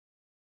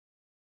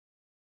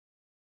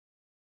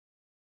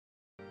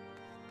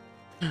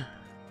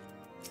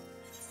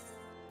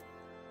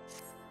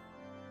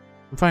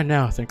I'm fine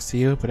now, thanks to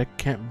you, but I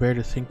can't bear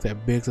to think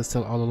that Biggs is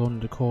still all alone in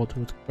the cold,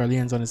 with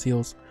Garleans on his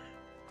heels.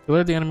 He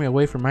led the enemy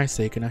away for my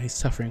sake, and now he's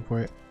suffering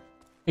for it.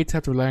 I hate to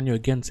have to rely on you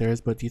again, Sarah,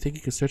 but do you think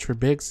you could search for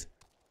Biggs?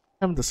 I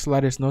haven't the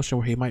slightest notion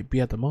where he might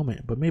be at the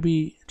moment, but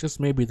maybe, just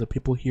maybe, the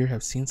people here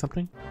have seen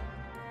something?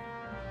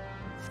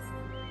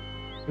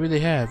 Maybe they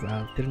have.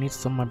 Didn't need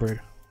some of my bird.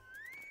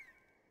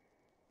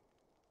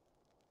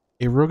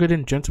 A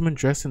Rogadan gentleman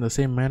dressed in the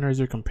same manner as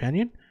your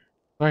companion?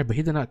 Sorry, but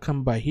he did not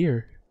come by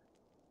here.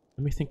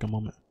 Let me think a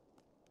moment.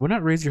 Will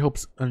not raise your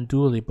hopes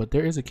unduly, but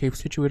there is a cave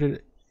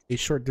situated a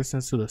short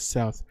distance to the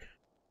south.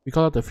 We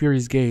call it the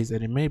Fury's Gaze,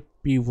 and it may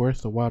be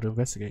worth a while to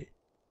investigate.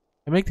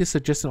 I make this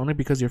suggestion only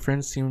because your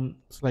friend seems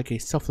like a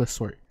selfless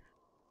sort.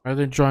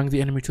 Rather than drawing the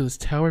enemy to this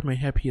tower,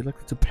 mayhap he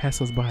elected to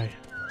pass us by.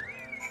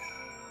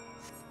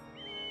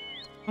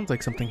 Sounds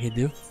like something he'd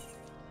do.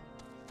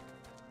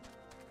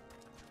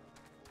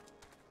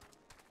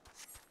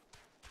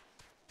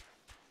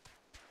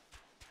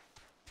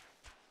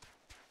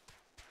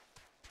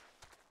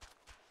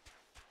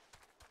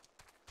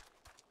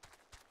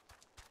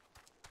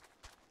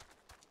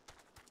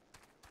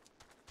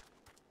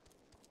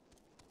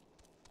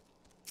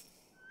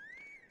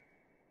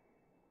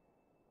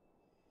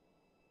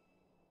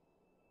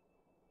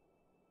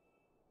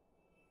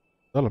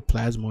 A lot of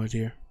plasmoids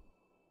here.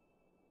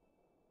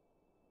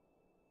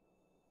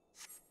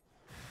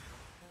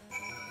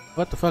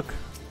 What the fuck?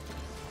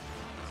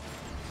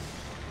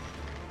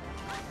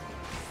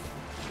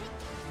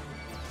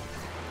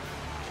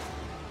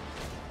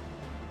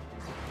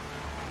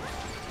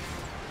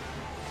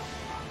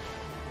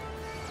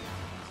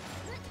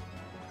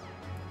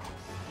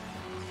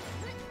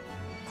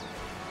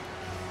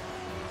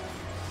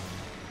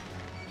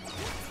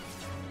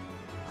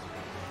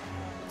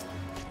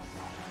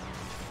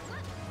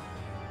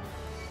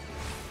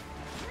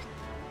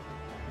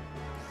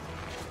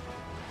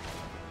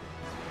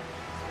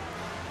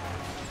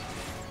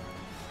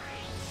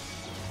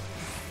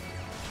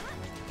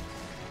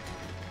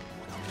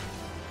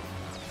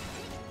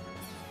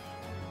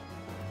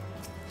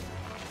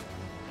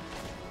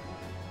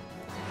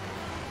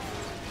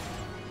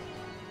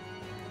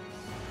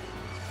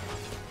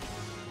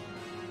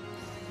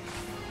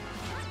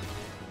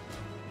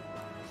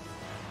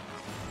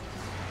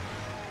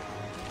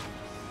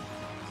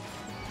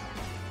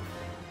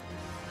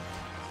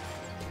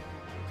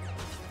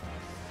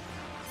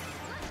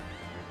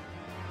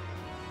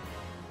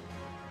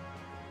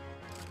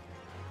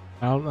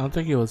 I don't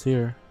think he was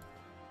here.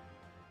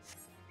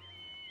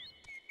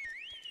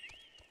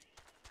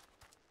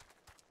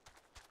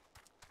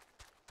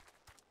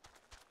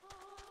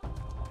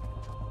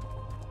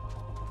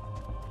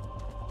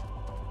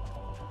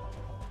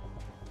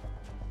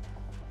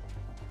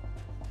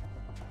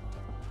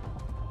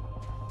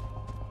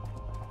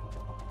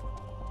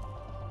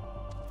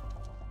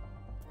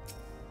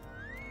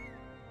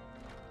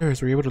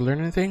 Were you able to learn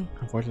anything?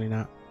 Unfortunately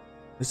not.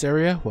 This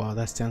area? Well,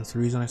 that stands to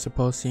reason, I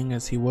suppose, seeing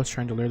as he was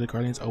trying to lure the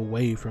Guardians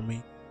away from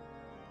me.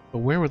 But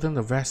where within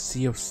the vast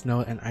sea of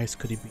snow and ice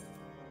could he be?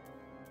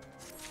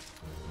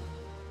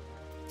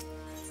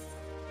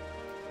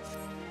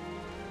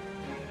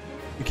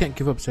 You can't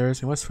give up, Sarah.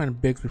 We must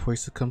find Biggs before he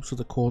succumbs to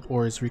the cold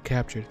or is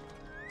recaptured.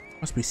 There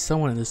must be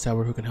someone in this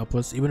tower who can help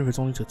us, even if it's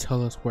only to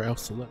tell us where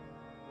else to look.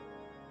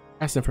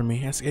 Ask them for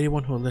me. Ask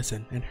anyone who will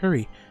listen. And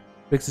hurry!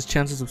 Biggs'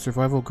 chances of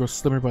survival grow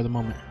slimmer by the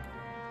moment.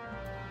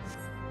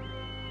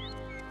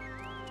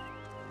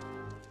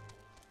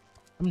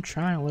 I'm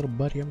trying, little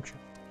buddy, I'm trying.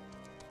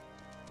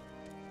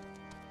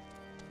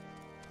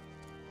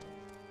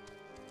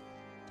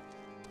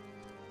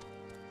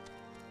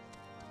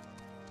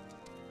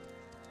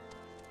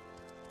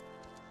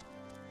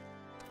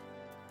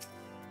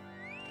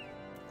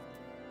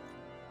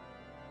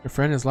 Your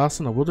friend is lost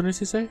in the wilderness,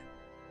 you say?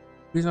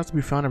 He's not to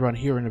be found around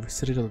here in the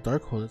vicinity of the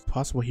Darkhold. It's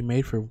possible he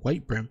made for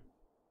Whitebrim.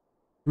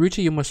 To reach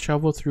it, you must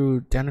travel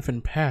through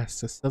Danafin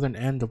Pass, the southern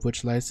end of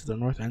which lies to the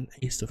north and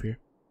east of here.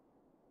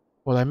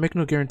 While I make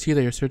no guarantee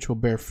that your search will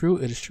bear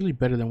fruit, it is surely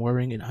better than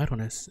worrying in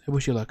idleness. I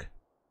wish you luck.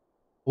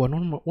 Oh,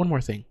 and one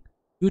more thing.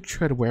 You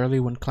tread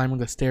warily when climbing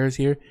the stairs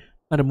here.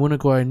 Not a moon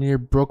ago I near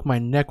broke my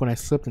neck when I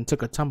slipped and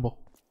took a tumble.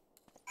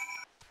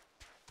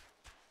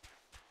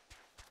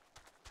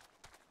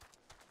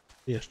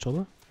 Yes,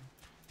 Chola?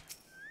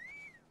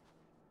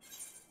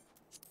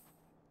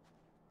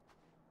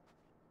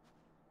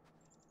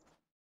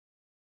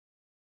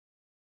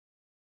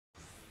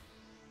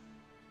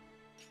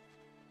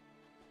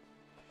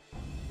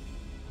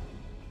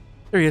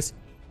 There he is.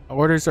 Our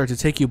orders are to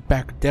take you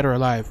back, dead or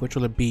alive. Which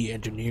will it be,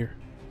 engineer?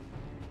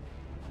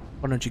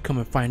 Why don't you come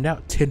and find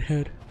out,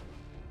 tinhead?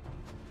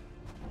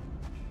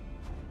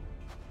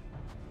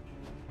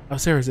 Oh,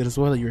 Sarah, it is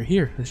well that you're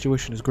here. The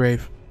situation is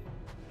grave.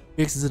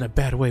 Biggs is in a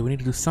bad way. We need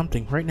to do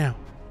something right now.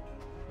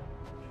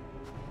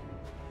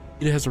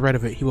 He has the right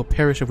of it. He will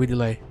perish if we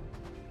delay.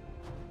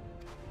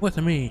 With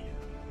me.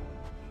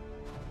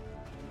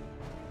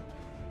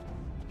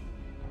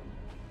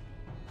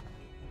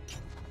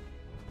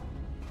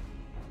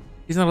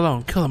 He's not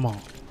alone. Kill them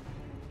all.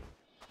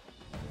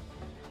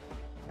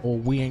 Or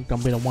we ain't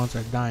gonna be the ones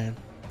that are dying.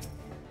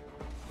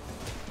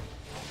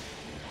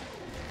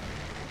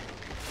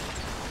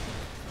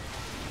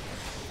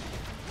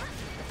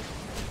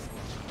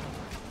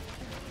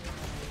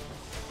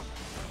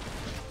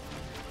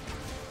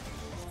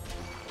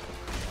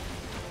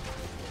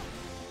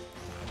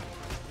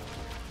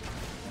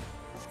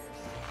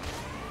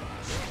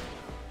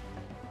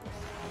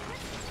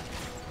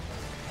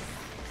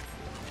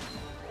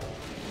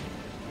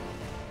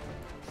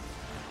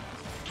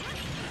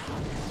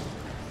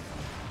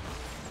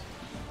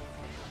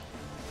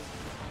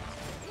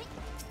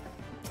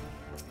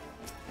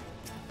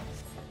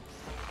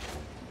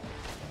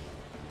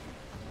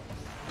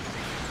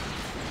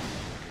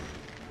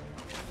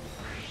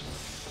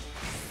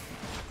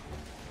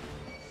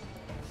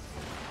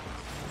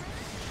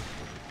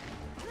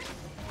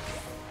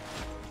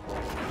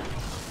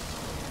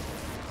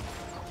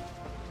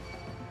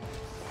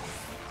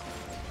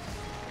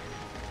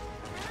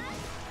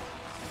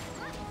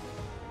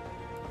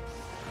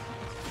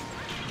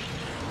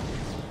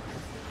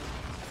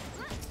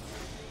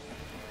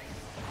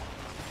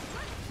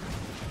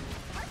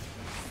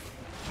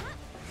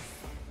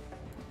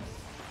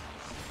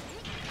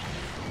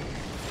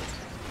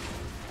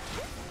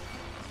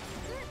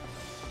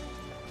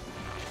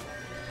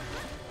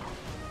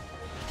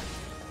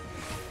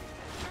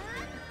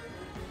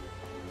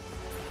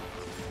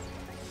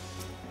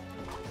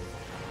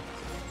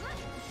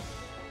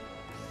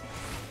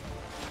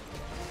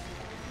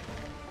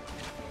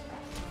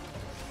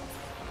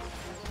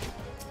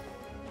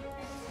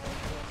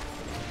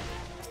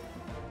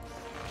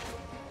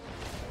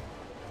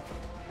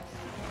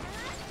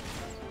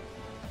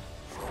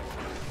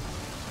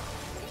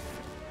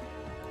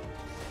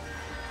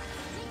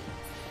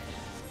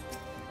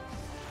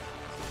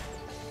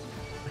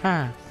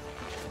 Ha!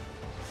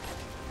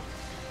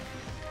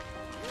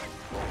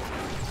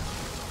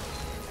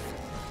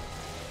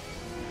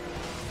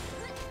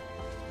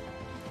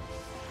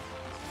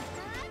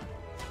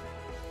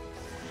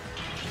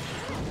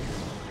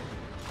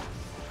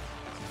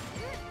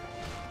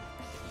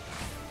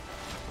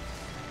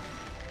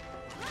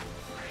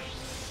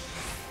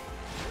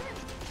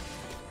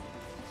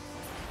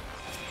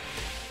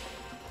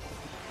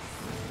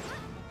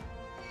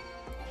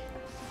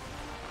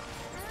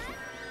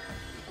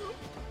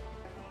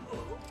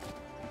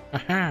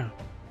 Aha!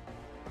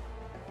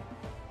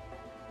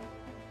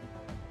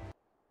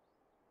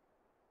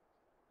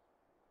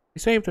 We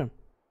saved him.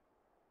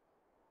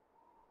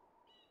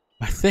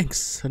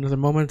 Thanks. Another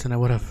moment and I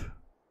would have.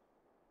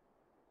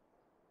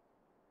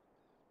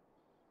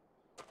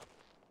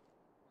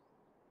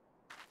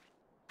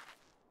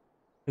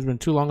 It's been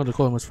too long on the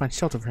cold and must find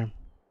shelter for him.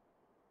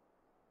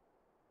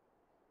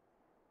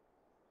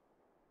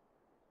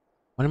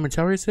 Want him in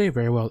tower, you say?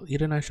 Very well.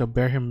 Eda and I shall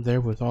bear him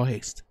there with all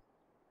haste.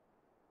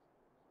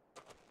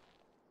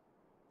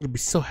 I'll be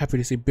so happy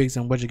to see Biggs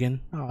and Wedge again.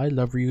 Oh, I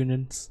love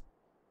reunions.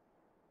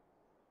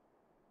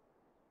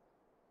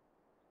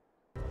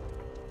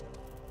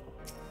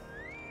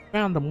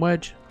 Found them,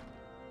 Wedge.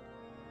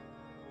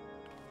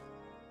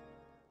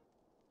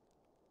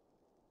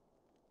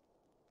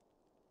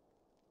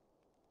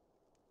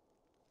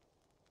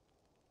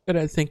 Could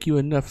I thank you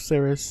enough,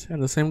 Ceres?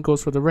 And the same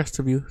goes for the rest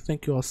of you.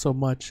 Thank you all so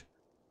much.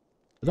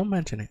 But don't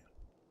mention it.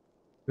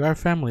 We are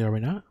family, are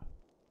we not?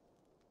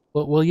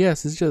 Well,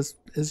 yes. It's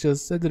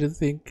just. I didn't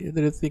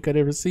think I'd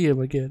ever see him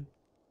again.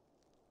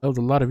 I owed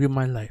a lot of you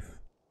my life.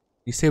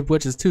 You saved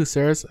Wedges too,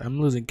 Ceres. I'm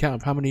losing count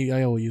of how many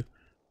I owe you.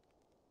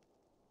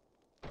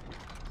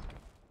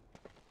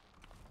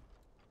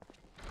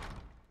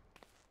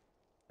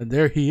 And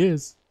there he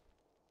is.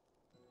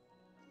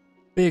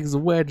 Biggs,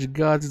 Wedge,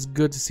 God, it's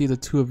good to see the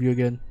two of you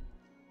again.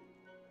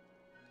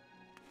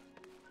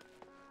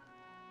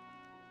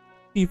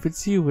 If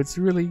it's you, it's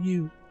really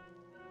you.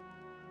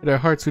 In our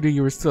hearts we knew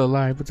you were still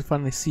alive, but to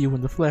finally see you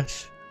in the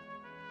flesh.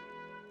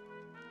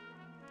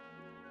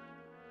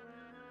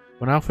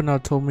 When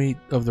Alphanod told me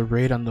of the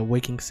raid on the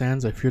Waking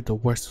Sands, I feared the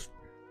worst.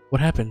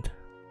 What happened?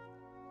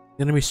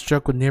 The enemy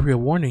struck with nary a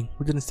warning.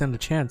 We didn't stand a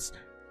chance.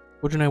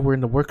 George and I were in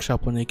the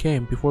workshop when they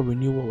came. Before we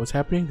knew what was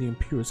happening, the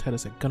Imperials had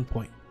us at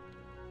gunpoint. It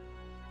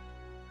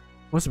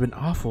must have been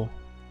awful.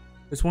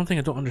 There's one thing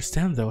I don't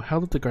understand though. How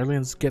did the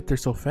Garleans get there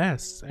so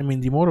fast? I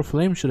mean, the Immortal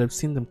Flame should have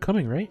seen them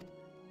coming, right?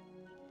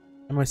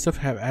 I myself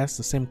have asked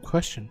the same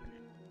question.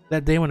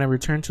 That day when I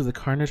returned to the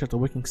carnage at the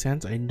Waking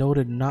Sands, I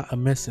noted not a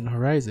mist in the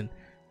horizon.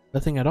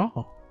 Nothing at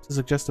all, to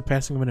suggest the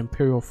passing of an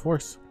Imperial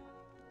force.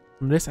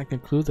 From this I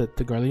conclude that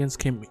the Garleans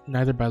came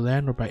neither by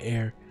land nor by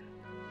air.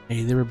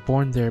 Nay, they were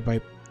born there by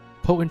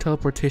potent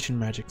teleportation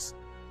magics.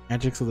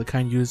 Magics of the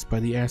kind used by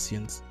the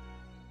Asians.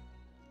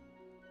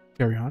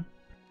 Carry on.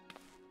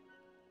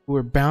 We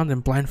were bound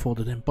and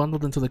blindfolded and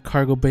bundled into the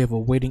cargo bay of a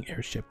waiting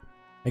airship.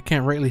 I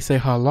can't rightly say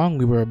how long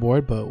we were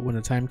aboard, but when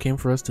the time came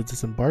for us to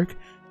disembark,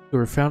 we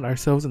were found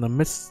ourselves in the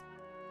midst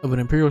of an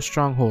Imperial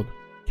stronghold,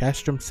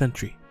 Castrum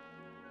Sentry.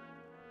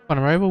 On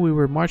arrival, we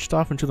were marched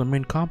off into the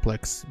main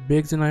complex.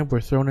 Biggs and I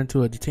were thrown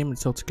into a detainment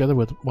cell together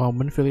while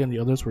Minfilia and the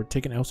others were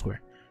taken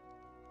elsewhere.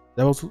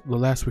 That was the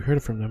last we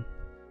heard from them.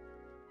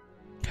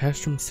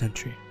 Castrum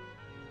Sentry.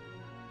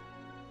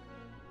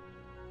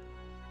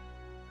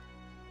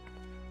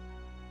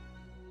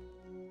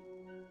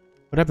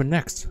 What happened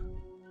next?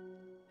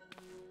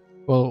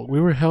 Well,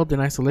 we were held in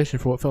isolation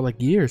for what felt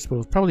like years, but it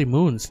was probably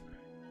moons.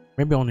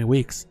 Maybe only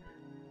weeks.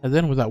 And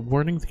then, without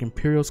warning, the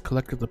Imperials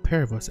collected the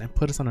pair of us and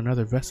put us on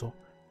another vessel,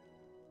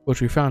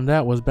 which we found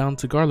out was bound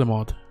to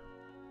Garlemald.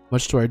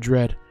 Much to our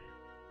dread,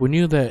 we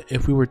knew that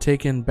if we were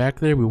taken back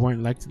there, we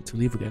weren't likely to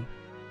leave again.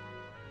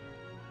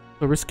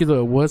 So risky though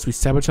it was, we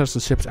sabotaged the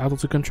ship's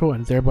altitude control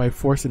and thereby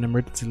forced an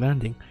emergency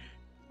landing.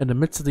 In the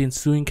midst of the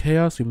ensuing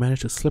chaos, we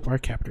managed to slip our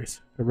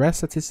captors. The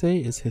rest, as they say,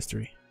 is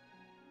history.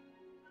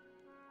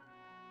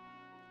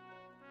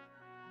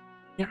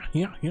 Yeah.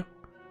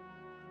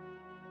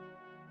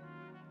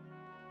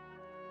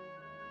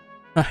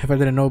 If I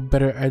didn't know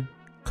better, I'd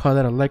call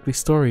that a likely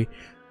story.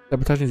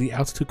 Sabotaging the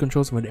altitude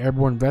controls of an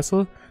airborne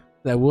vessel?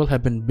 That will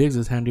have been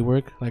Biggs'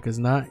 handiwork. Like as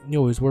not, you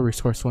always were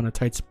resourceful in a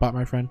tight spot,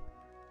 my friend.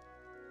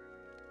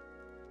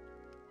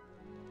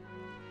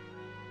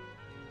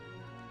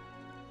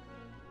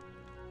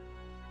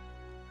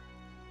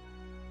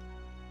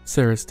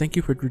 Sirs, thank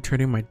you for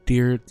returning my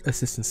dear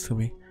assistance to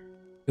me.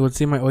 It would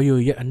seem I owe you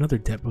yet another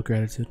debt of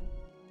gratitude.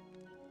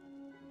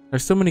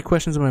 There's so many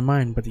questions in my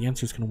mind, but the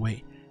answers can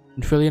wait.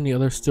 And Philly and the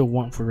others still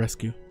want for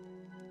rescue.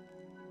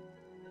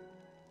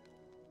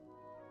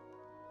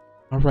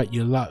 Alright,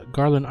 you lot.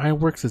 Garland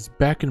Ironworks is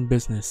back in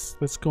business.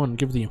 Let's go and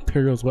give the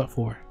Imperials what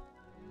for.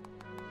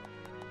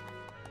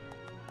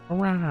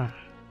 Hurrah!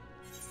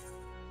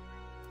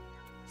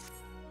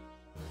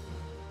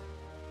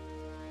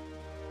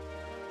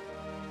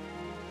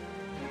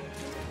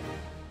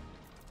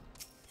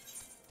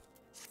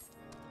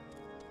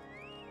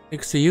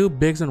 Thanks to you,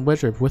 Biggs and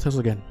Wedge are with us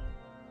again.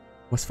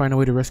 Must find a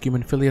way to rescue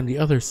Manphilly and the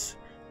others.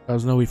 I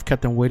know we've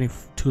kept them waiting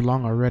for too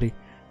long already.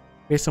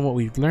 Based on what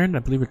we've learned, I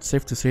believe it's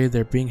safe to say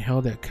they're being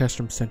held at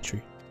Castrum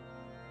Sentry.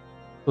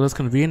 So let's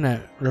convene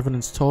at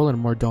Revenant's Toll in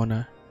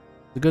Mordona.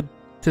 Tis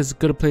as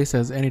good a place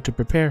as any to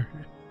prepare,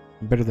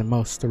 and better than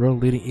most. The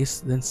road leading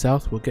east then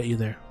south will get you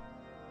there.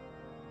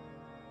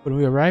 When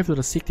we arrive, let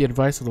us seek the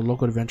advice of the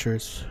local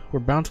adventurers. We're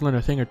bound to learn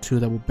a thing or two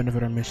that will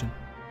benefit our mission.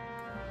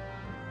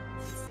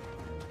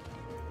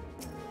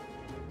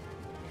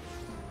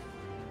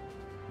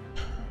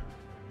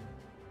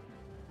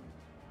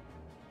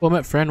 Well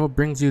met, friend. What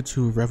brings you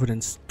to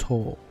Revenant's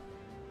Toll?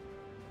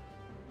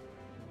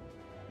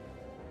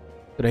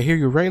 Did I hear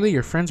you rightly?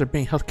 Your friends are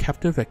being held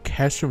captive at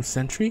Castrum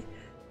Sentry?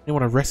 You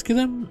want to rescue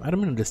them? I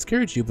don't mean to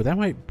discourage you, but that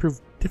might prove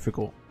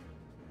difficult.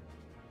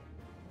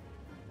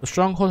 The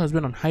stronghold has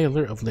been on high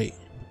alert of late.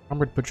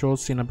 Armored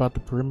patrols seen about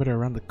the perimeter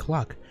around the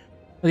clock.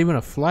 Not even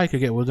a fly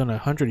could get within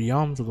 100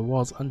 yalms of the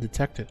walls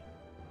undetected.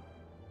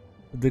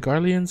 The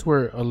Garleans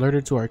were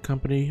alerted to our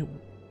coming.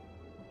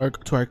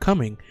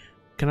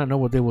 Cannot know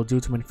what they will do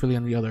to Manphilly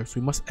and the others.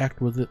 We must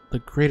act with the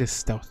greatest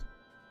stealth.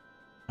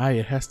 Aye,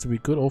 it has to be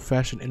good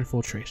old-fashioned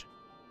infiltration.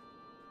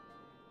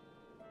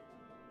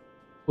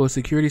 Well, with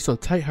security so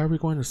tight, how are we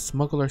going to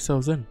smuggle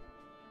ourselves in?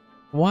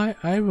 Why,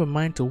 I have a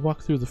mind to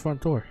walk through the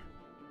front door.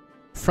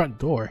 Front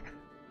door?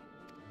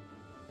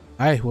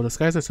 Aye, we'll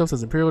disguise ourselves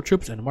as Imperial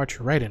troops and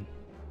march right in.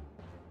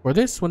 For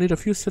this, we'll need a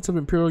few sets of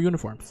Imperial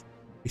uniforms,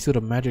 a suit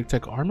of magic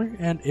tech armor,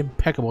 and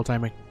impeccable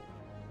timing.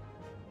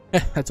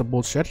 That's a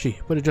bold strategy,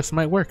 but it just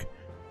might work.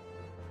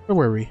 Where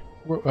were we?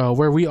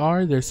 Where we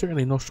are, there's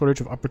certainly no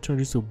shortage of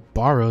opportunities to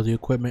borrow the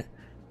equipment.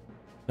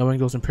 Knowing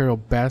those Imperial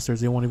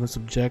bastards, they won't even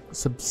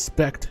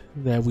suspect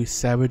that we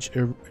savage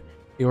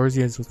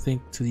Eorzeans will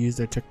think to use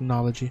their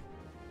technology.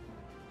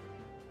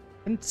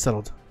 And it's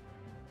settled.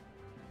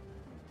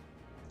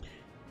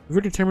 If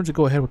you're determined to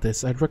go ahead with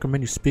this, I'd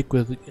recommend you speak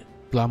with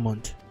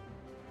Garlemald.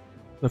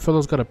 The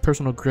fellow's got a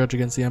personal grudge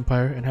against the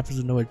Empire and happens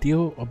to know a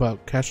deal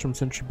about Castrum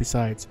Sentry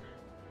besides.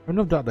 I've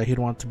no doubt that he'd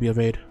want to be of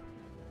aid.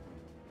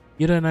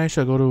 Ida and I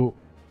shall go to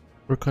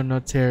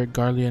reconnoiter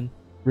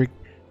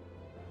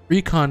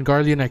recon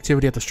Garlean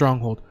activity at the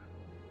stronghold.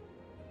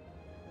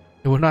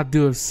 It would not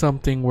do if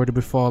something were to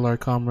befall our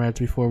comrades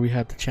before we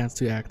had the chance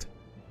to act.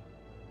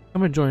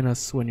 Come and join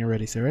us when you're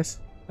ready, Ceres.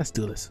 Let's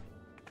do this.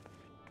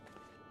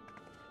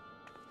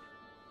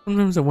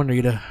 Sometimes I wonder,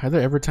 Ida, are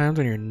there ever times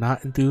when you're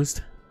not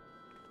enthused?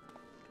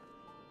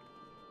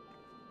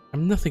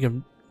 I'm nothing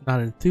of not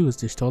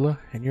enthused, Ishtola,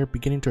 and you're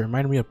beginning to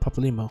remind me of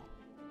Papalimo.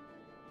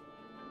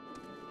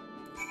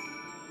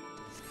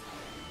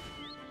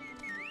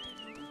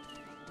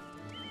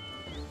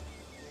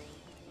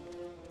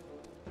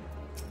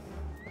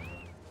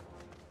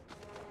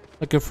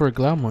 Looking for a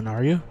Garlemald,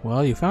 are you?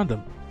 Well, you found him,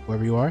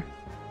 wherever you are.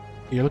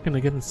 You're looking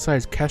to get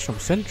inside Castrum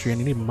Sentry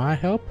and you need my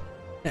help?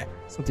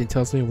 Something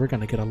tells me we're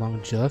gonna get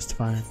along just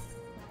fine.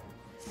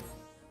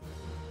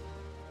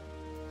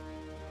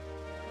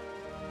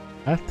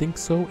 I think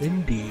so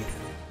indeed.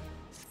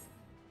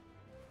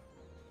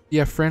 You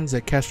have friends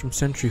at Castrum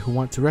Sentry who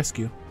want to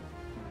rescue.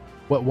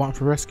 What want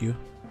for rescue?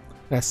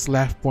 That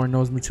Slaffborn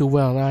knows me too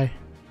well,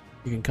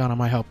 You can count on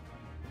my help.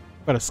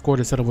 Got a score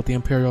to settle with the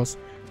Imperials,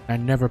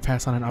 and I never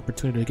pass on an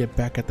opportunity to get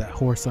back at that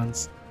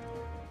whoresons.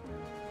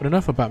 But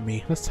enough about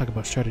me, let's talk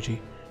about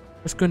strategy.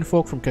 Rescuing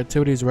folk from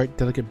captivity is right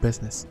delicate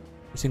business.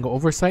 A single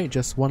oversight,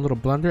 just one little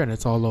blunder, and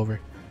it's all over.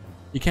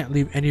 You can't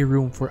leave any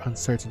room for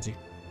uncertainty.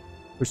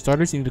 For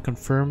starters, you need to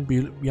confirm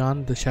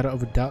beyond the shadow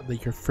of a doubt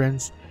that your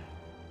friends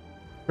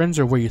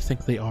are where you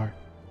think they are.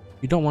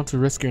 You don't want to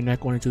risk your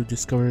neck only to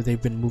discover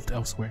they've been moved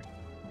elsewhere.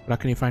 But how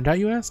can you find out,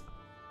 you ask?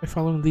 By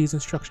following these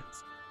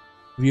instructions.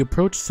 If you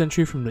approach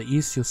Sentry from the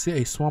east, you'll see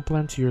a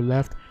swampland to your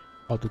left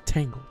called the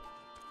Tangle.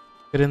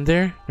 Get in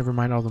there, never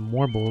mind all the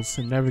marbles,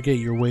 and navigate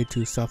your way to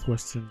the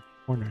southwestern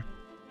corner.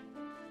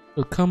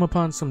 You'll come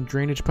upon some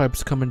drainage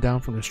pipes coming down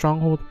from the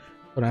stronghold.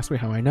 Don't ask me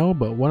how I know,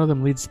 but one of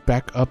them leads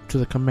back up to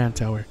the command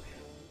tower.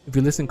 If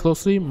you listen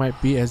closely, it might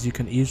be as you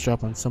can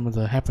eavesdrop on some of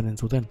the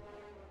happenings within.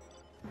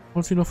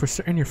 Once you know for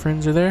certain your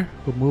friends are there,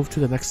 we'll move to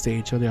the next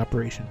stage of the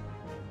operation.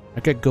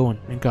 Now get going,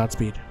 and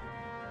Godspeed.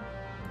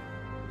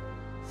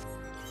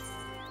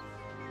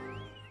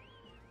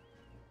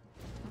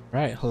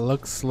 Right,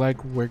 looks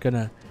like we're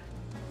planning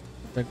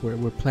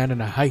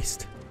a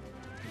heist.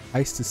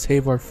 Heist to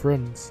save our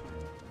friends.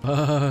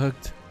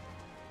 Fucked.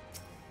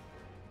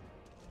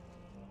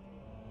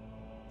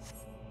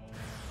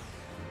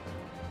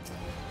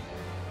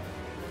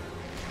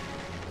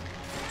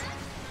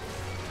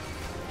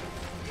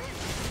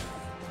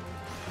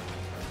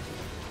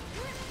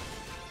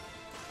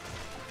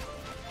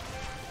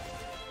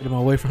 Get him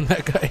away from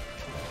that guy.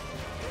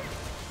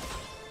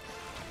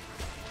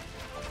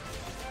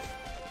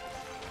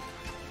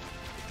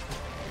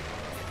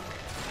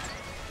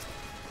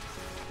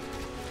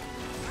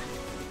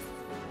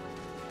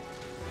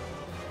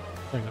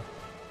 There you go.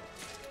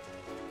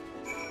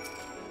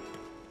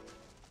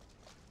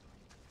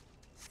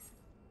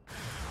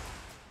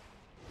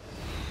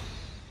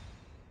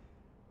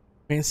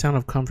 Faint sound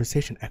of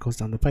conversation echoes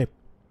down the pipe.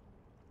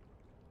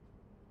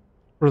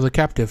 What of the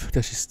captive?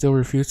 Does she still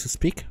refuse to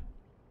speak?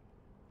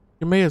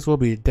 You may as well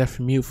be deaf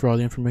and mute for all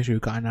the information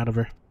we've gotten out of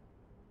her.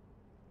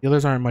 The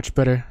others aren't much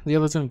better. The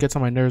other one gets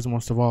on my nerves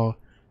most of all.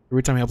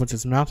 Every time he opens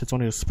his mouth, it's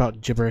only to spout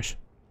gibberish.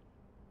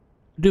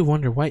 I do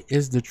wonder, why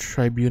is the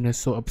Tribunus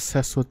so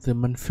obsessed with the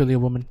Manphilia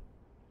woman?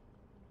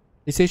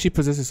 They say she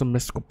possesses some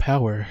mystical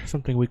power,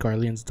 something we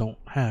Garleans don't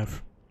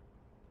have.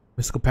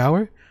 Mystical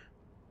power?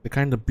 The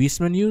kind the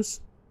beastmen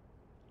use?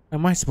 How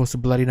am I supposed to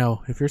bloody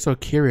know? If you're so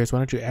curious, why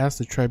don't you ask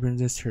the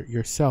Tribunus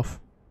yourself?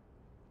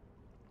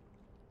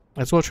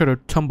 As well try to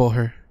tumble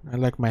her. I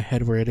like my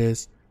head where it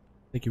is.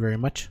 Thank you very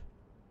much.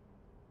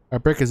 Our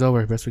break is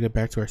over. Best we get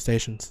back to our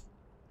stations.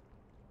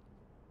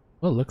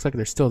 Well, it looks like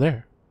they're still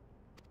there.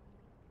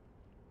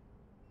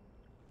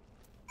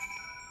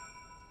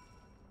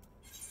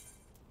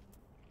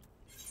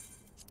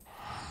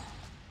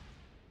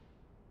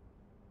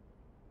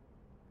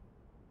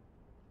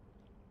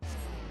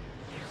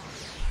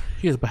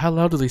 Yes, but how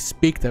loud do they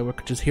speak that we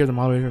could just hear them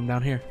all the way from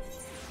down here?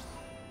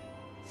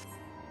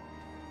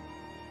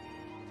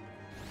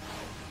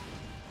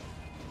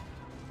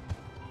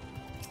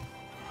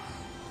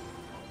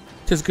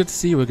 It is good to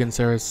see you again,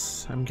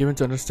 Ceres. I'm given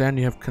to understand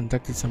you have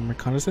conducted some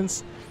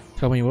reconnaissance.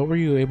 Tell me, what were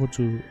you able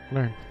to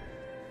learn?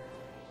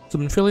 So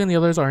Manphilia and the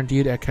others are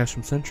indeed at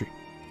Castrum Sentry.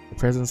 The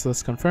presence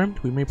thus confirmed,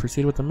 we may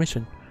proceed with the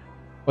mission.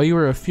 While you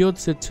were afield,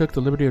 Sid took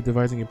the liberty of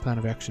devising a plan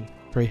of action.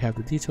 Pray have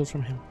the details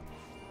from him.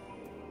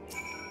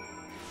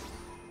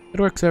 Good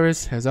work,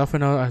 Ceres. As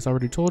Alphina has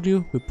already told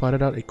you, we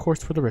plotted out a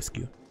course for the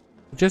rescue.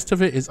 The gist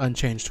of it is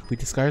unchanged. We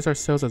disguise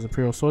ourselves as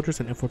Imperial soldiers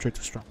and infiltrate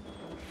the stronghold.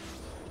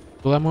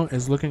 Garlemald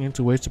is looking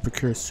into ways to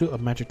procure a suit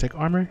of Magitech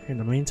armor. In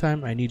the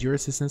meantime, I need your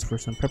assistance for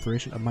some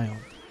preparation of my own.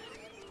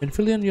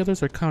 Manphilia and the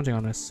others are counting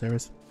on us,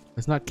 Ceres.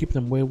 Let's not keep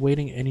them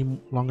waiting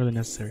any longer than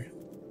necessary.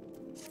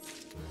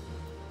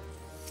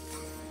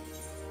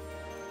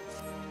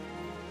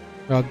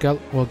 While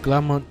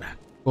Garlemald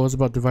goes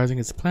about devising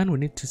his plan, we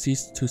need to see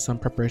to some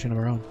preparation of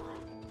our own.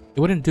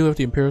 It wouldn't do if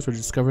the Imperials were to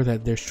discover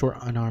that they're short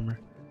on armor.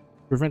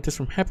 To prevent this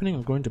from happening,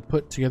 I'm going to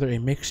put together a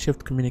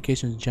makeshift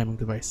communications jamming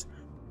device.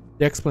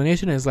 The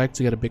explanation is like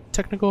to get a bit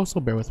technical, so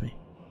bear with me.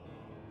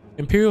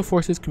 Imperial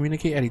forces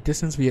communicate at a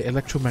distance via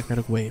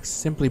electromagnetic waves.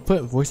 Simply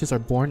put, voices are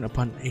born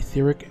upon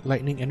etheric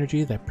lightning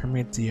energy that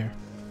permeates the air.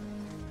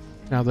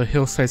 Now, the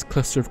hill-sized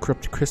cluster of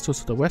corrupted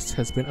crystals to the west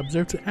has been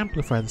observed to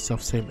amplify the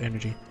self-same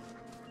energy.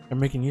 By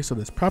making use of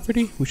this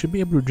property, we should be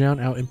able to drown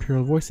out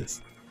Imperial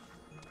voices.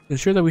 To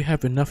ensure that we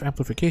have enough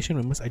amplification,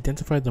 we must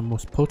identify the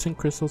most potent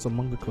crystals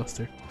among the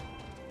cluster.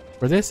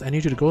 For this, I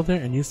need you to go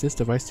there and use this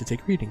device to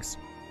take readings.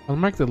 I'll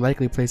mark the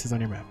likely places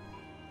on your map.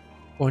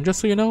 Oh, and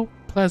just so you know,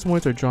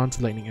 plasmoids are drawn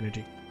to lightning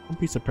energy. Don't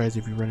be surprised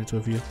if you run into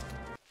a few.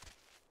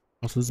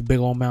 Also, this big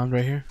old mound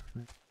right here.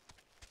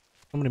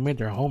 Somebody made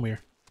their home here.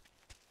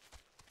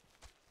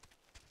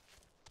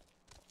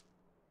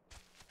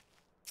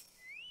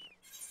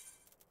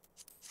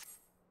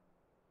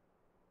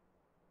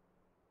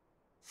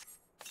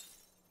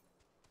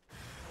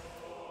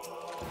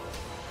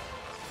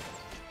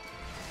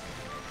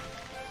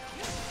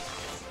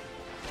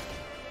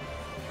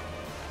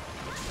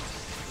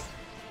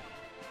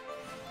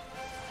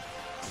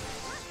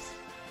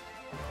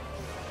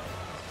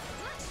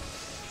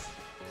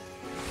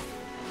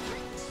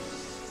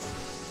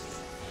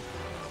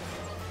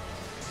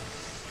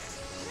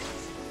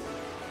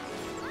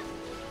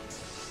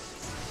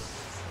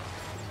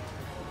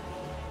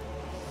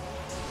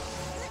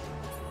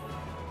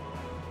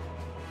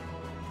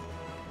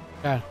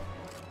 God.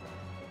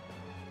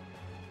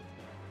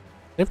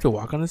 They have to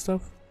walk on this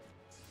stuff?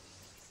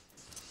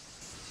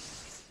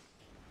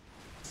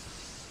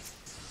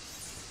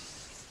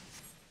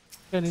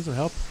 Yeah, I need some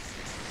help.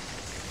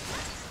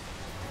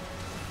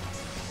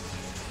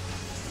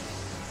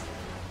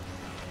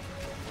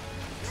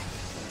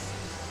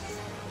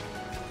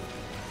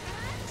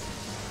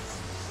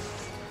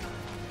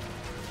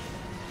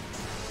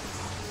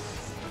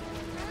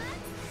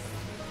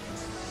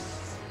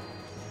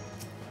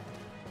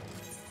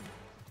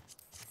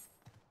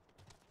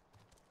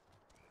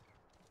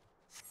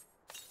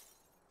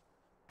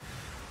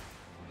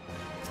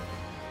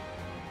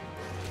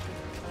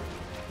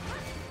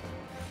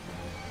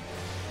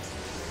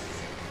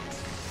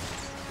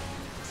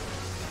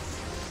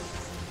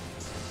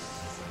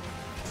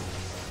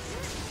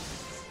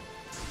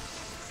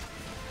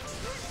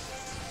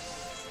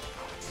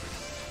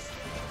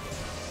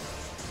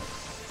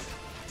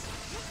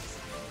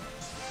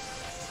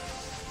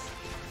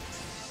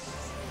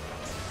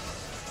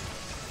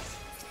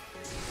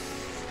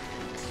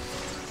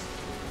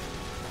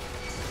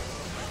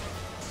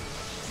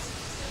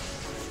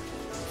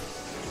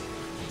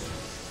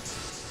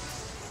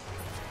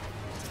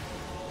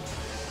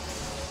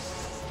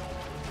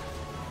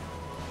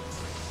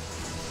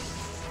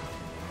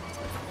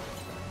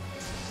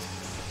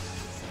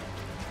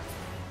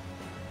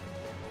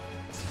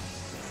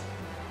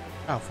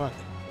 Oh, fuck.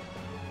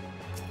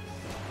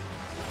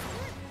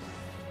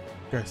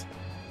 Chris.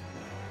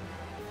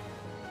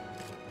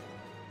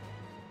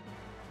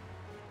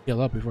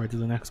 Heal up before I do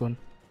the next one.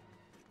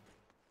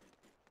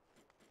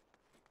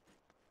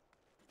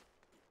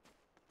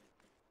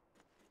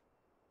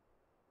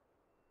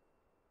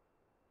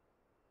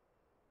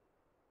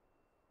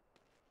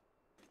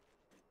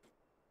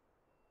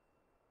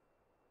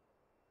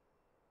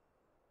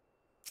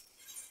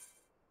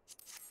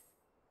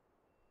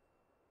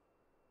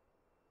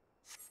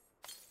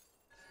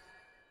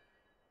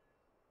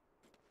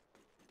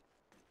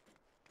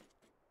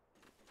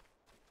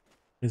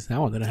 At least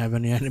that one didn't have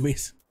any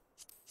enemies.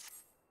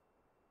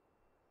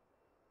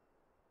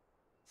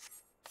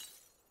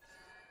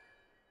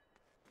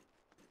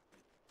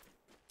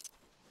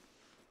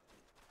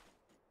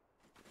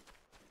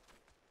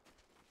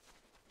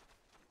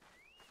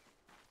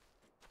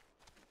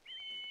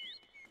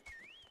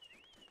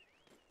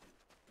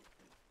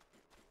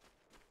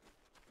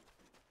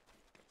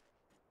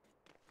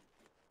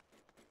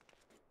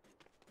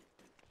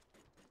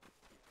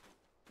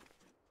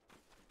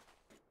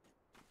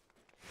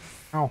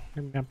 Oh,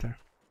 get me up there.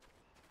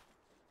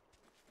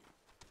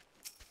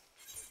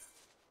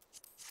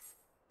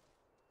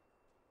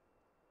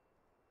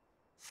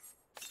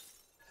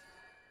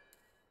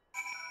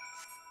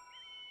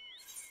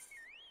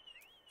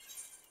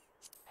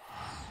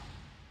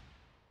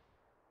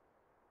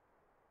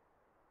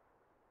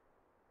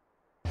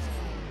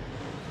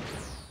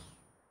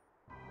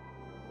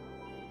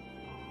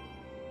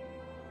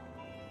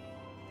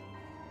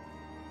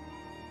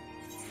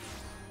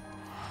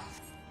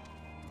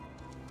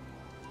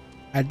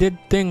 I did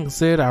things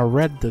that I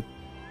read the...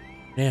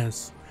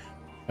 Yes.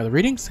 Are the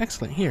readings?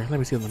 Excellent. Here, let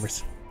me see the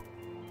numbers.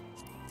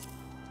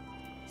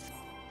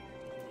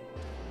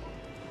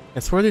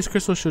 As for these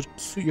crystals should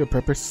suit your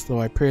purpose,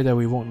 though I pray that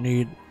we won't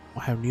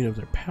have need of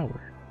their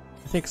power.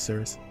 Thanks,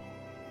 sirs.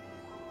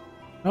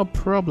 No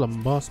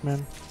problem, boss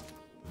man.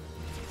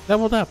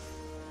 Leveled up.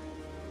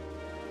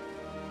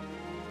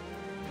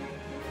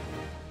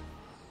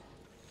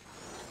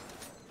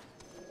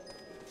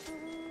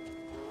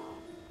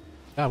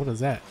 God, what is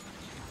that?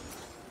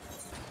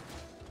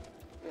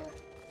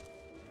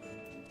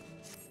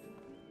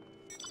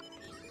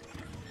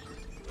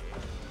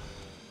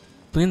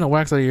 Clean the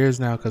wax out of your ears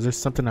now, because there's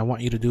something I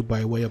want you to do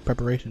by way of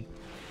preparation.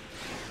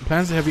 The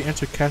plans to have you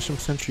enter Casham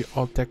Century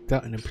all decked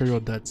out in Imperial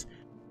duds.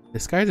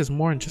 Disguise is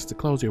more than just the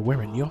clothes you're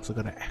wearing, you also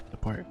gotta act the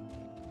part.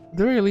 At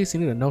the very least,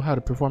 you need to know how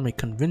to perform a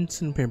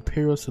convincing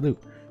Imperial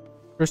salute.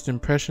 First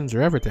impressions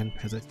are everything,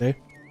 as I say.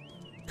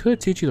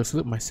 Could teach you to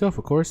salute myself,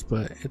 of course,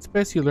 but it's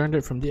best you learned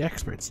it from the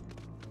experts.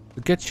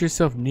 So get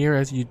yourself near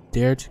as you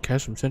dare to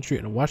Casham Century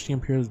and watch the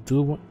Imperials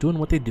doing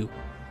what they do.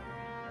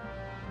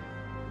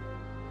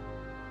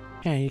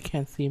 Yeah, you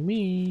can't see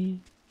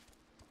me.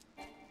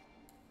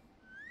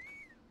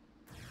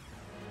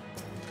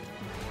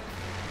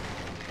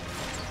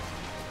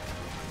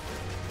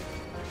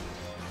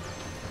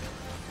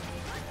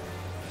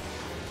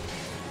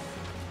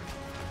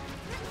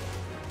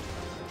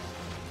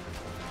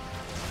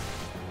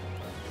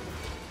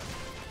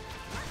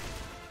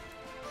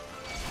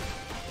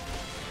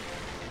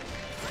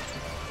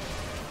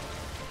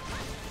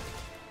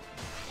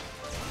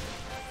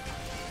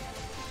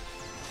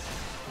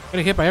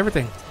 Getting hit by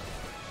everything.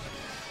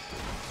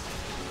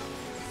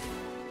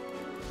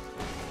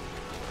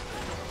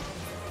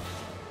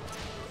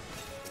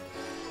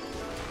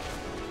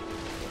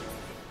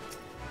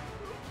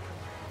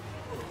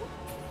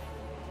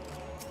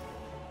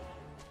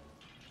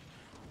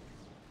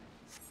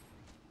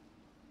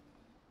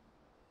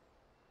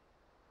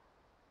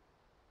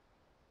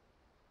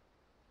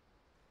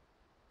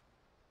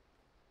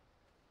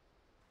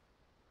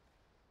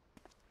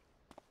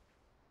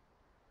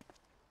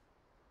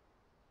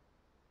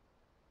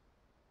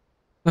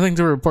 Nothing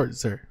to report,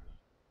 sir.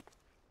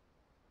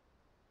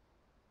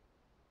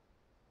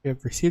 We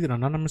have received an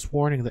anonymous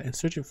warning that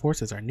insurgent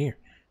forces are near.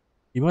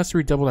 You must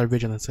redouble our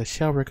vigilance. I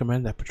shall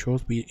recommend that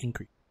patrols be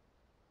increased.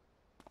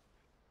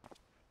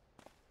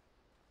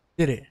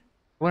 Did it.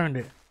 Learned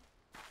it.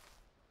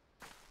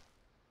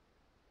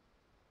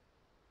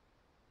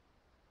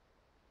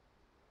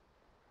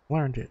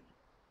 Learned it.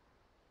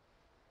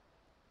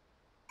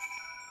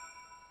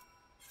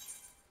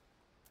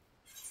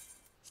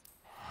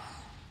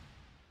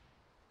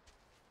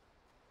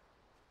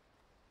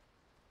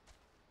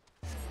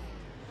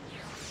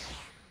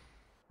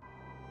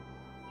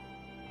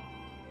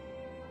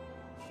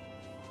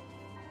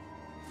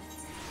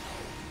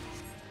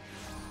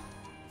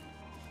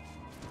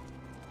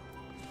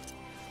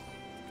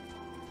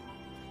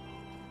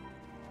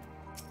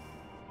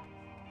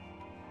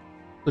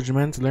 So you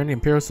meant to learn the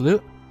Imperial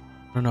Salute?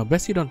 No,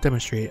 best you don't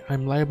demonstrate.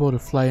 I'm liable to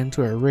fly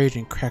into a rage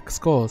and crack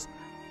skulls.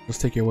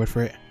 Just take your word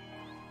for it.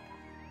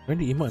 Learn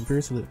the emote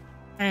Imperial Salute.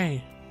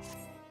 Hey!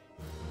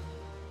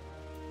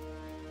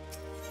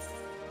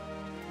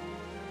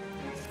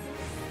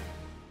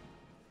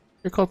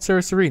 You're called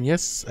Sarah Serene.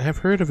 Yes, I have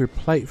heard of your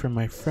plight from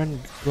my friend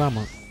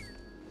Garlemald.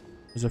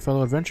 As a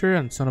fellow adventurer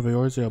and son of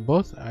Eorzea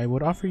both, I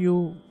would offer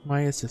you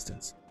my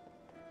assistance.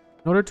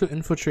 In order to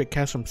infiltrate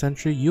Castrum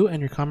Sentry, you and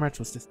your comrades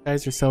must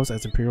disguise yourselves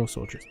as Imperial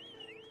soldiers.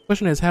 The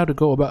question is how to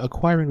go about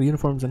acquiring the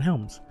uniforms and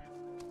helms.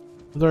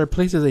 There are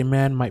places a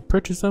man might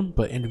purchase them,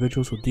 but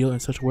individuals who deal in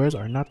such wares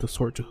are not the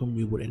sort to whom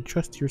you would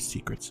entrust your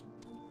secrets.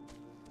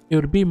 It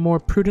would be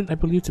more prudent, I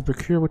believe, to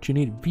procure what you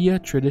need via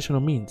traditional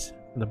means,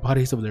 from the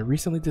bodies of their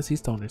recently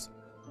deceased owners.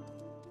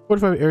 The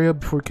fortified area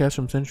before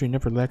Castrum Sentry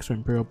never lacks for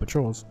Imperial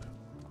patrols.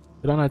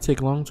 It ought not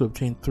take long to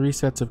obtain 3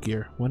 sets of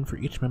gear, one for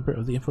each member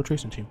of the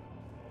infiltration team.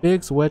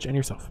 Biggs, Wedge, and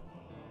yourself.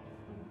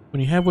 When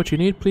you have what you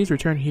need, please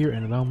return here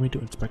and allow me to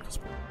inspect the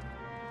spot.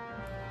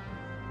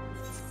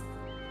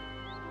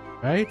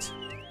 Right?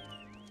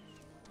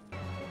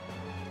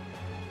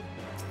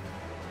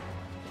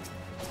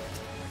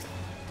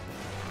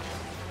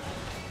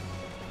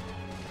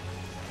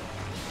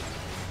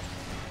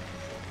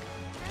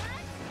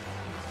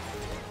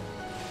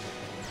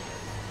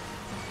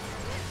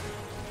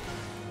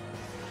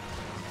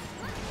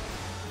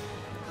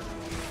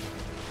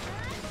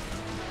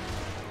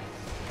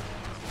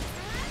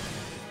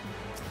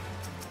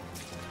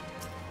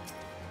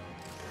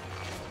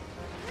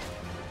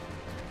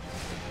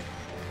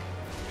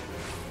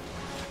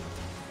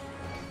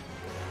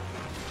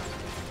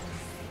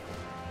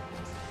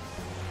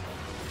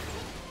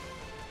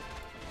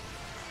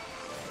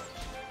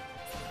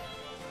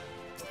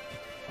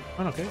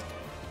 Okay.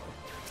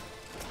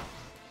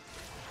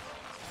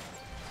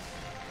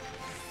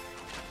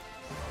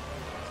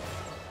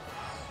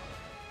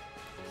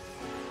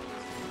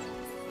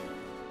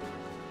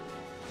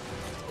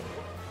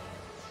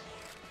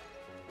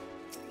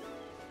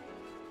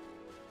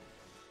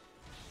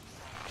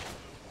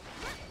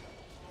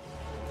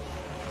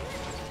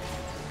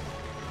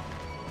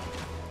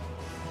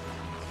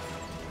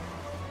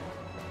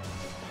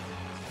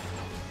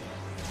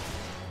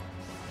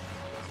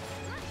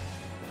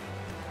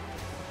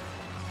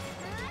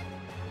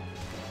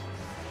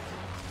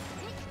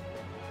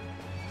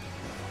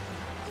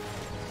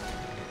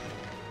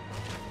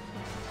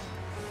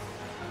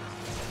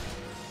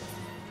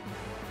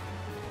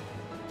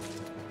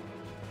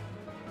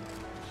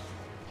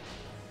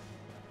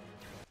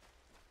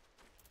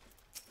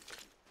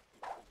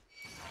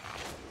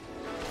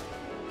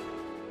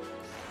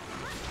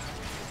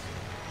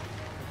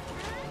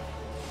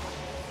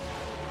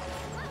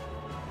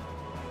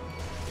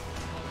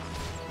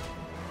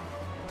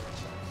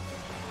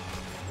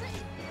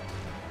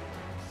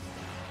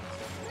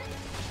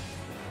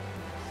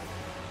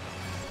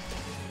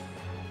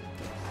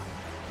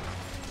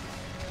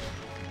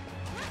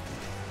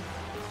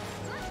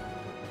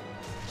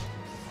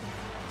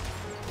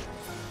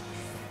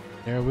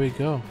 There we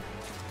go.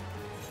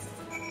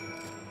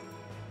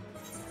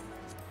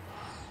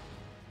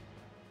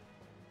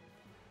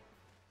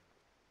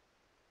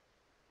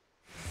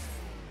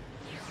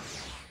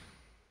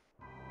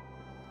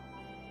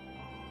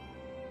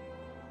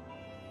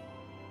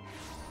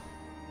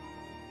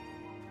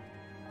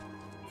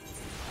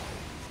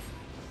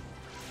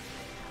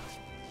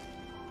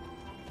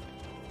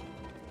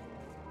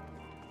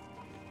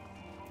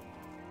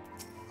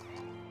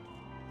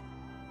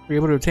 Were you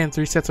able to obtain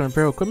 3 sets of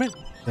Imperial equipment?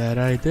 That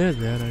I did.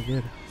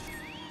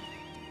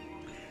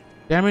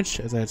 Damage,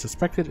 as I had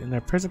suspected. In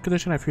their present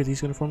condition, I fear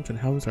these uniforms and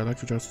helms are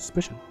likely to draw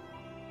suspicion.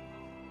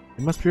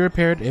 They must be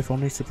repaired, if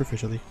only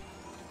superficially.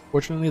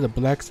 Fortunately, the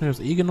blacksmith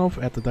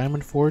Eganolf at the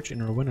Diamond Forge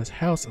in Rowena's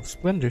House of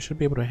Splendor should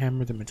be able to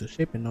hammer them into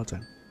shape in no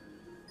time.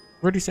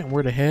 I've already sent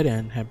word ahead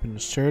and have been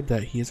assured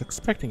that he is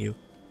expecting you.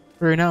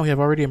 Right now, we have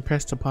already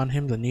impressed upon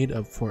him the need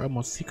for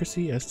utmost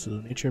secrecy as to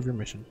the nature of your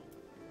mission.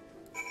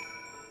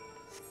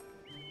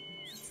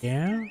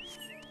 Yeah?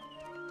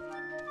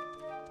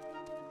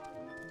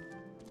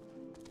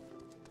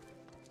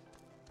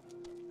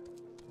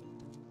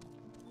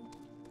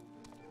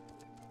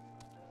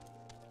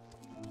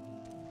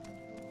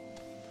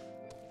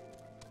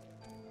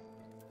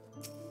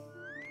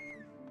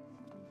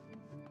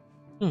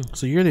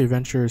 So you're the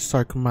adventurer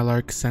Sark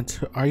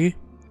sent, are you?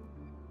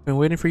 Been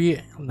waiting for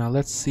you. Now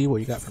let's see what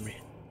you got for me.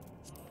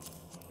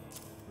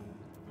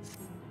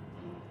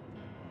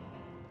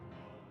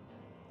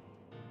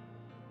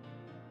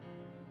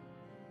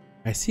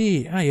 I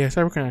see. Ah yes,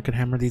 I reckon I can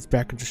hammer these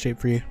back into shape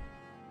for you.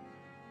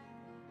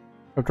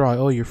 After all, I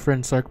owe your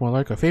friend Sark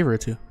a favor or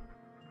two.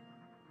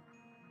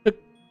 Took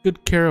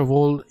good care of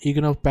old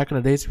Eganov back in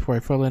the days before I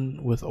fell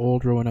in with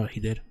old Roanoke,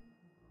 he did.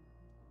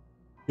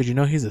 Did you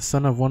know he's the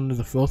son of one of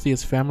the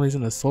filthiest families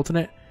in the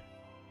Sultanate?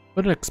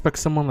 Wouldn't expect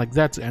someone like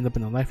that to end up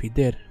in the life he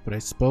did, but I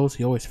suppose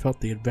he always felt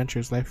the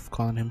adventurer's life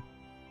calling him.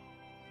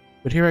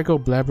 But here I go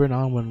blabbering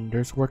on when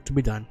there's work to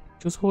be done.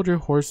 Just hold your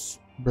horse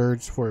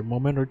birds for a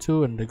moment or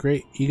two, and the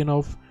great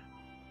Eganov will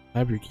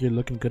have your gear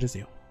looking good as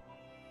new.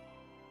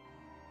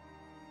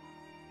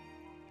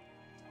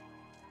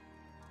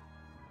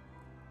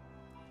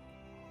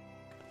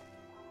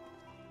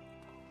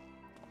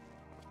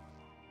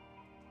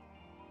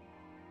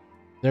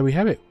 There we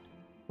have it.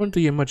 Wouldn't do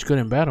you much good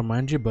in battle,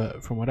 mind you,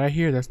 but from what I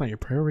hear, that's not your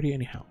priority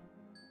anyhow.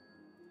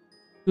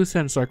 Do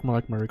send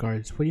Sarkmalak my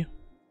regards, will you?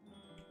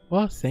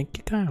 Well, thank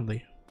you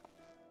kindly.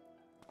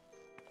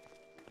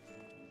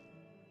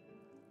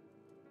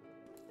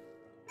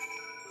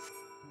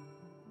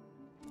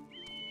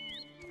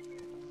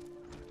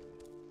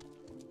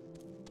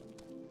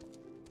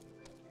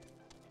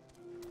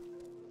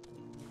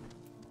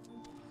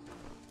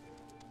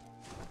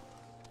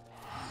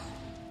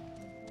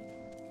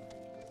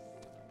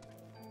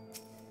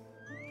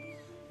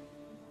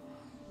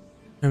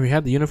 And we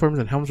had the uniforms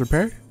and helms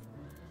repaired?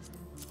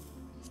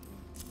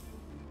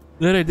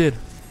 That I did.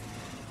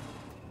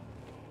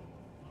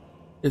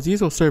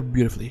 These will serve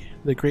beautifully.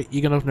 The great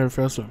Eganov never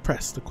fails to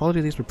impress. The quality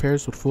of these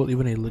repairs would fool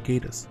even a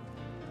legatus.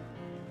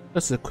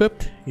 Thus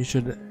equipped, you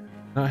should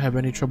not have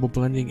any trouble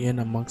blending in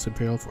amongst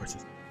Imperial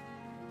forces.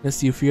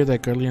 Lest you fear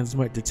that Garleans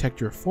might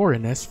detect your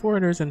foreignness,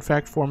 foreigners in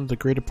fact form the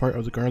greater part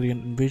of the Garlean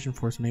invasion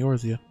force in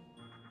Eorzea.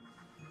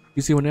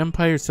 You see, when an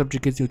empire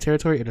subjugates new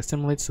territory, it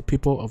assimilates the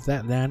people of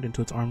that land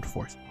into its armed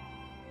force.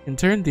 In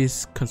turn,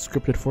 these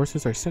conscripted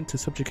forces are sent to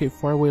subjugate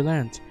faraway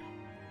lands.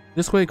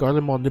 This way,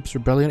 Garlemald nips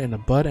rebellion in the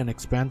bud and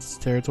expands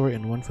its territory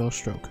in one fell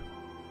stroke.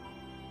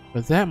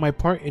 With that, my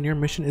part in your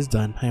mission is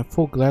done. I am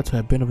full glad to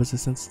have been of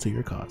assistance to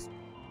your cause.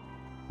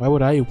 Why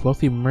would I, a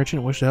wealthy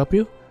merchant, wish to help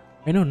you?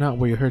 I know not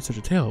where you heard such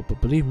a tale, but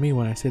believe me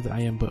when I say that I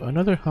am but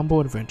another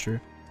humble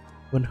adventurer,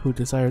 one who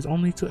desires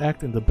only to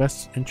act in the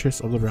best interests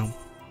of the realm.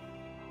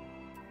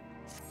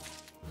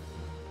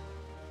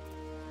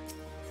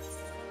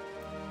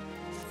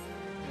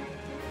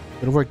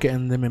 Good work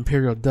getting them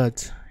Imperial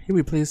duds. You'll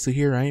be pleased to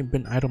hear I ain't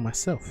been idle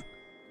myself.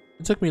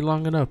 It took me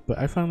long enough, but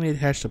I finally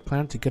hatched a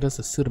plan to get us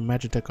a suit of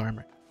Magitech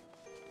armor.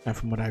 And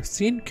from what I've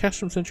seen,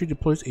 Castrum Sentry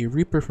deploys a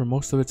Reaper for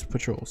most of its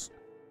patrols.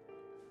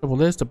 The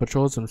trouble is, the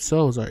patrols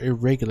themselves are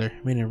irregular,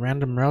 meaning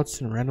random routes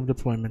and random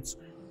deployments,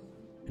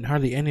 and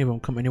hardly any of them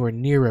come anywhere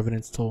near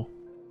Revenant's toll.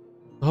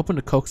 So hoping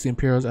to coax the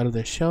Imperials out of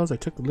their shells, I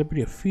took the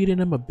liberty of feeding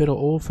them a bit of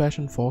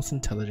old-fashioned false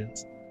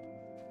intelligence.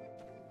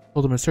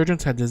 Told them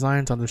insurgents had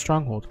designs on the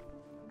stronghold.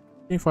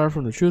 Ain't far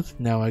from the truth,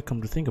 now I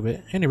come to think of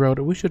it. Any road,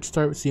 we should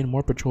start seeing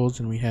more patrols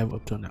than we have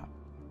up till now.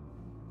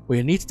 What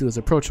you need to do is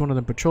approach one of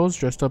the patrols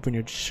dressed up in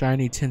your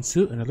shiny tin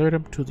suit and alert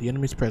them to the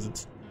enemy's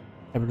presence.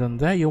 Having done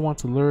that, you'll want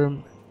to lure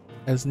them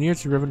as near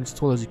to Revenant's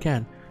toll as you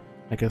can.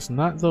 I guess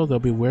not though, they'll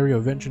be wary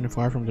of venturing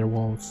far from their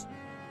walls.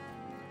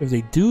 If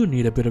they do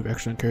need a bit of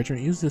extra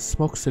encouragement, use this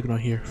smoke signal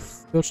here,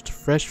 filched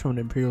fresh from an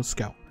Imperial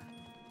scout.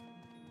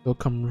 They'll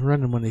come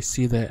running when they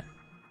see that.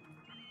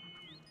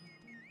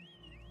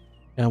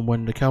 And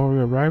when the cavalry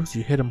arrives,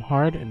 you hit them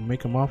hard and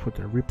make them off with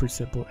a Reaper,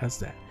 simple as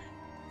that.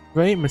 If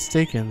I ain't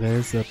mistaken,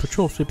 there's a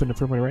patrol sweeping the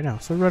perimeter right now,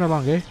 so run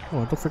along, eh? Oh,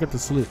 and don't forget to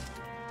salute.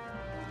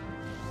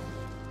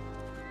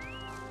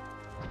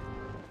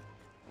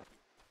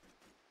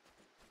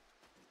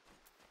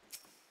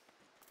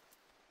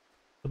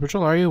 The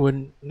patrol are you?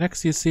 When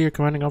next you see your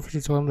commanding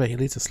officer, tell him that he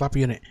leads a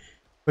sloppy unit.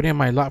 If any of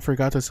my lot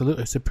forgot to salute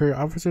a superior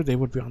officer, they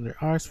would be on their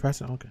arse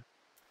fast and okay.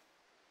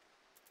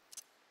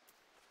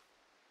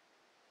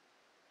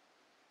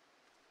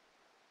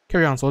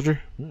 Carry on, soldier.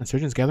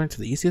 Insurgents gathering to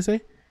the east, you say?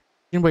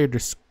 Judging by your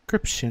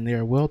description, they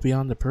are well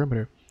beyond the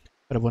perimeter,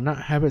 but I will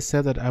not have it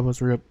said that I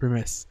was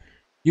remiss.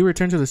 You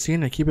return to the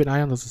scene and keep an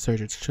eye on those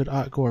insurgents. Should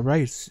aught go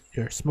awry,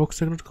 your smoke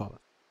signal to call us.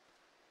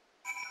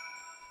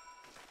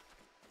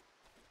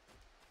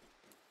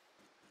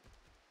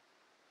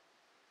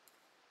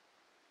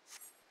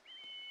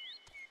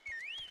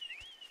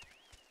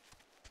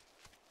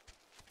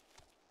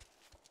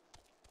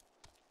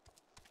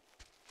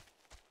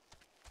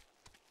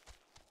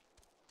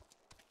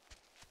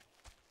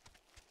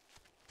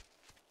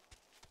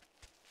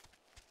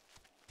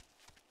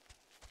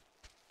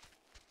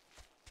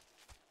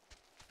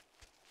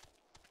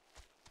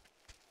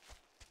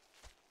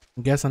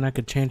 I'm guessing I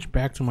could change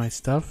back to my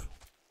stuff.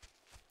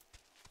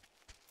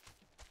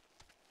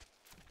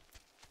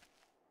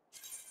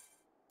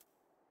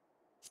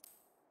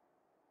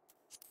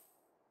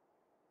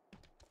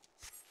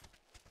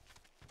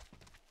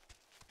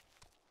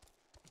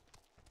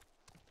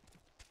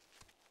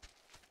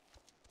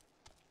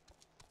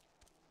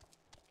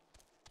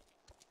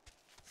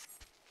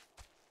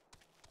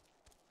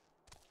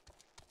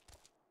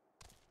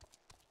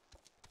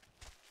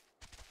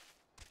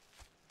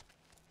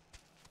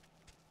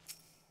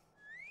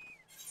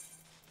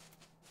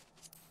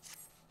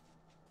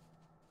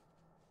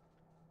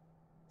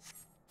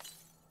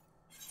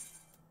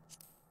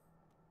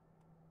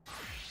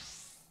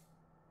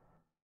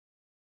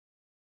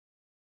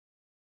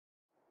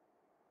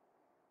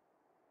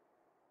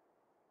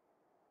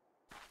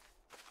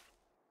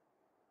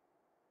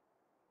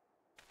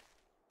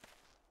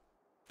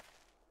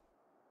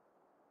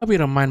 Hope you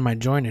don't mind my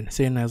joining,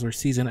 seeing as we're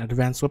seasoned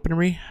advanced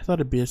weaponry. I thought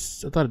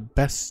it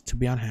best to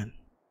be on hand.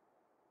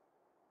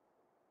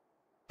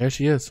 There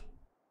she is.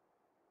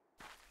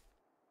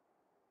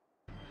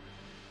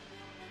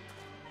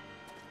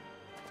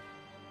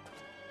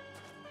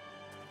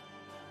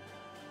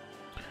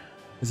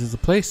 This is the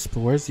place,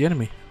 but where's the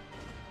enemy?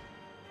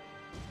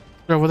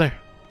 They're over there.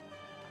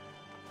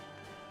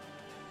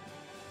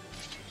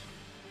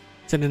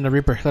 Send in the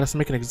Reaper. Let us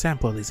make an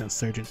example of these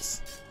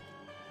insurgents.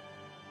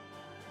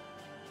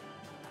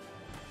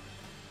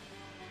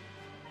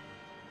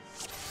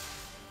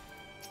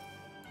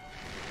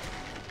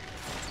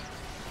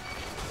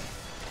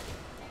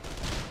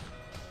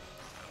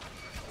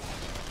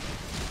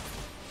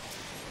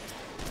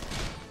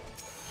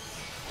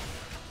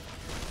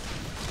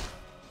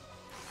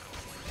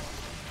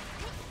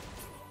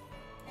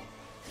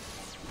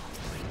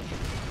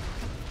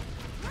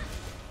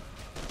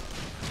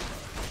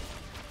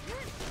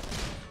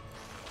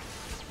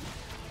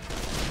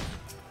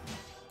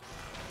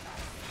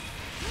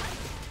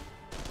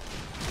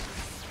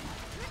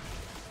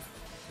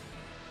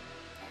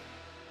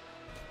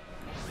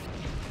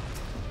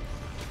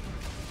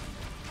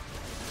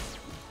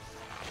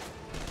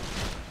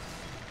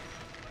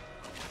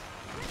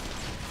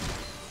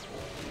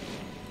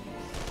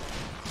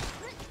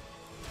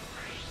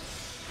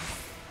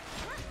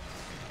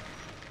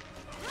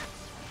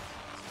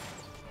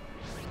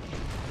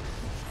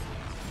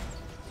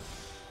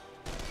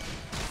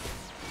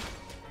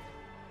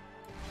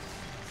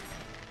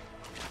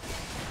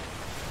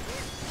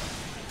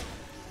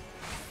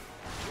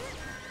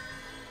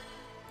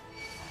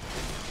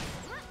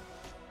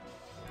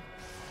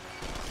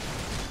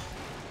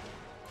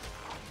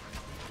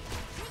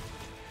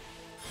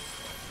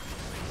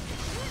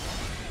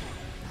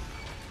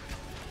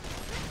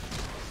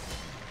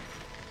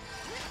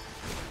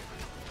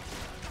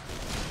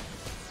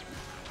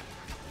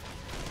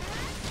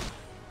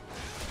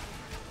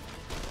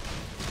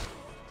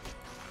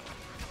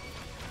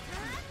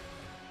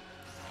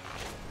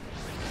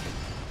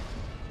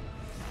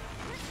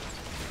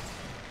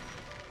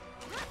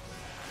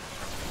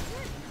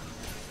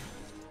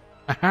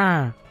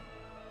 Aha!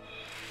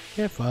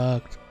 Get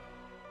fucked.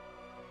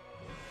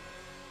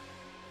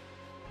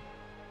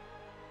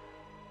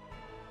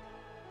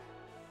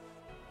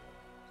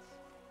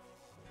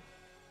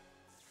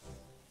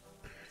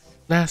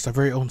 Last, our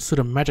very own suit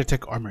of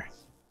Magitech armor.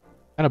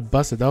 Kinda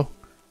busted though.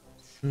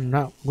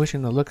 Not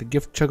wishing to look a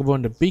gift chuggable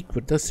in the beak,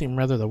 but does seem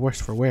rather the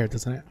worse for wear,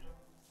 doesn't it?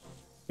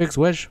 Biggs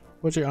Wedge,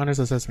 what's your honest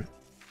assessment?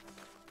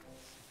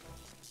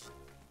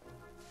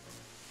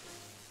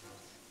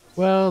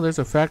 Well, there's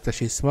a fact that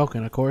she's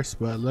smoking, of course,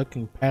 but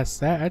looking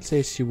past that, I'd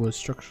say she was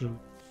structurally...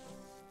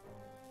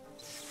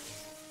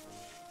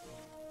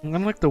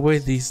 Unlike the way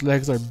these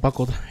legs are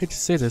buckled, I hate to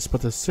say this,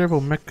 but the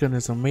servo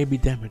mechanism may be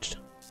damaged.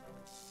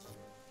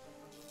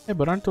 Hey,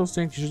 but aren't those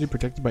things usually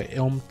protected by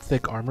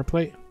elm-thick armor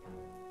plate?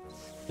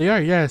 They are,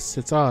 yes.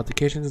 It's odd. The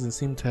occasion doesn't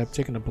seem to have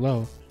taken a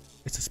blow.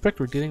 I suspect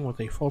we're dealing with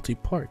a faulty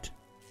part.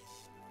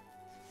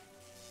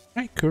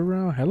 Hi,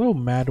 Kura. Hello,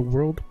 Mad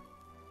World.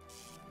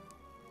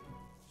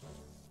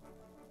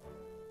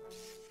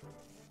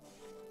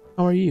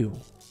 How are you?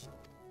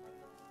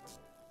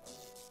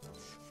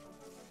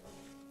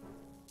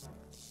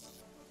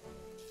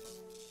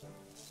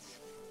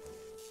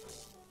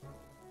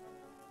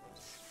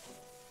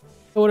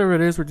 So whatever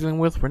it is we're dealing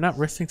with, we're not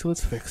resting till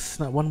it's fixed.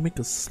 Not 1 week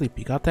of sleep.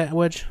 You got that,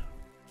 Wedge?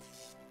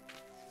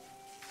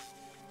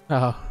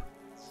 Oh.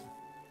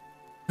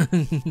 Let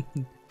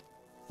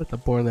the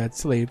poor lad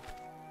sleep.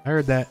 I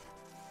heard that.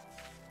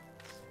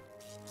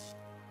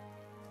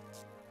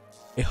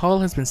 A hall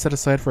has been set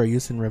aside for our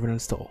use in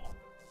Revenant's Toll.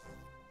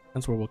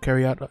 That's where we'll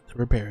carry out the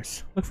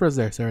repairs. Look for us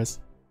there, Saras.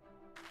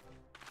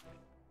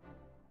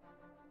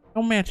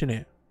 Don't mention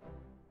it.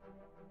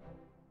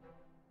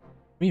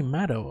 Me,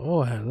 Mado.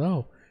 Oh,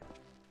 hello.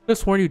 I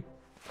sworn you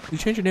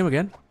changed your name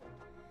again?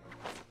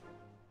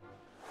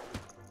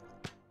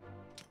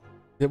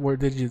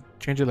 Did you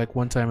change it like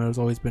one time? It was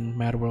always been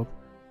Mad World.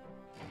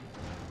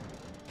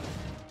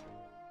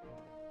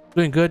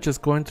 Doing good,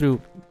 just going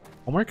through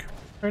homework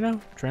right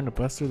now. Trying to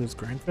bust through this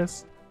grind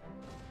fest.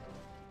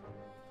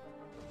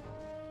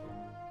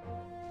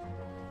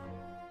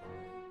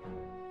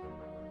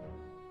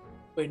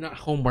 Wait, not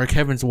homework,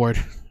 Heaven's Ward.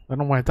 I don't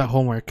know why I thought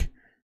homework.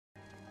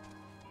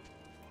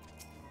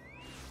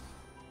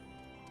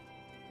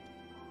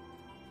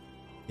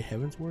 The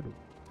Heaven's Ward?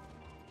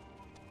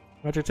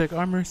 Roger, take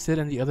armor, Sid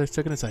and the others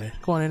took it aside.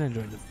 Go on in and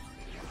join them.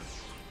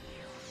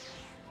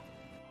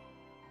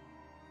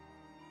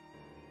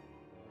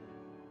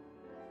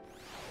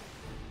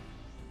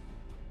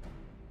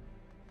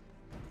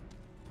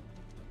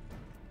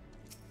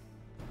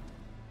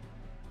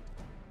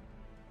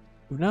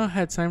 We've now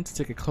had time to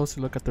take a closer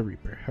look at the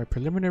Reaper. Her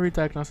preliminary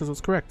diagnosis was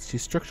correct.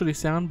 She's structurally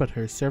sound, but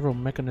her servo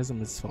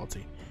mechanism is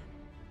faulty.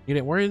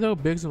 Needn't worry though,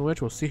 Biggs and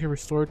Wedge will see her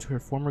restored to her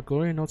former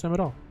glory in no time at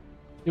all.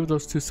 Give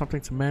those two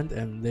something to mend,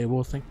 and they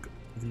will think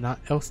of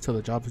naught else till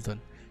the job is done.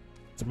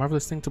 It's a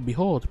marvelous thing to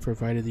behold,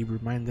 provided you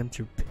remind them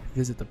to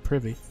visit the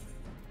privy.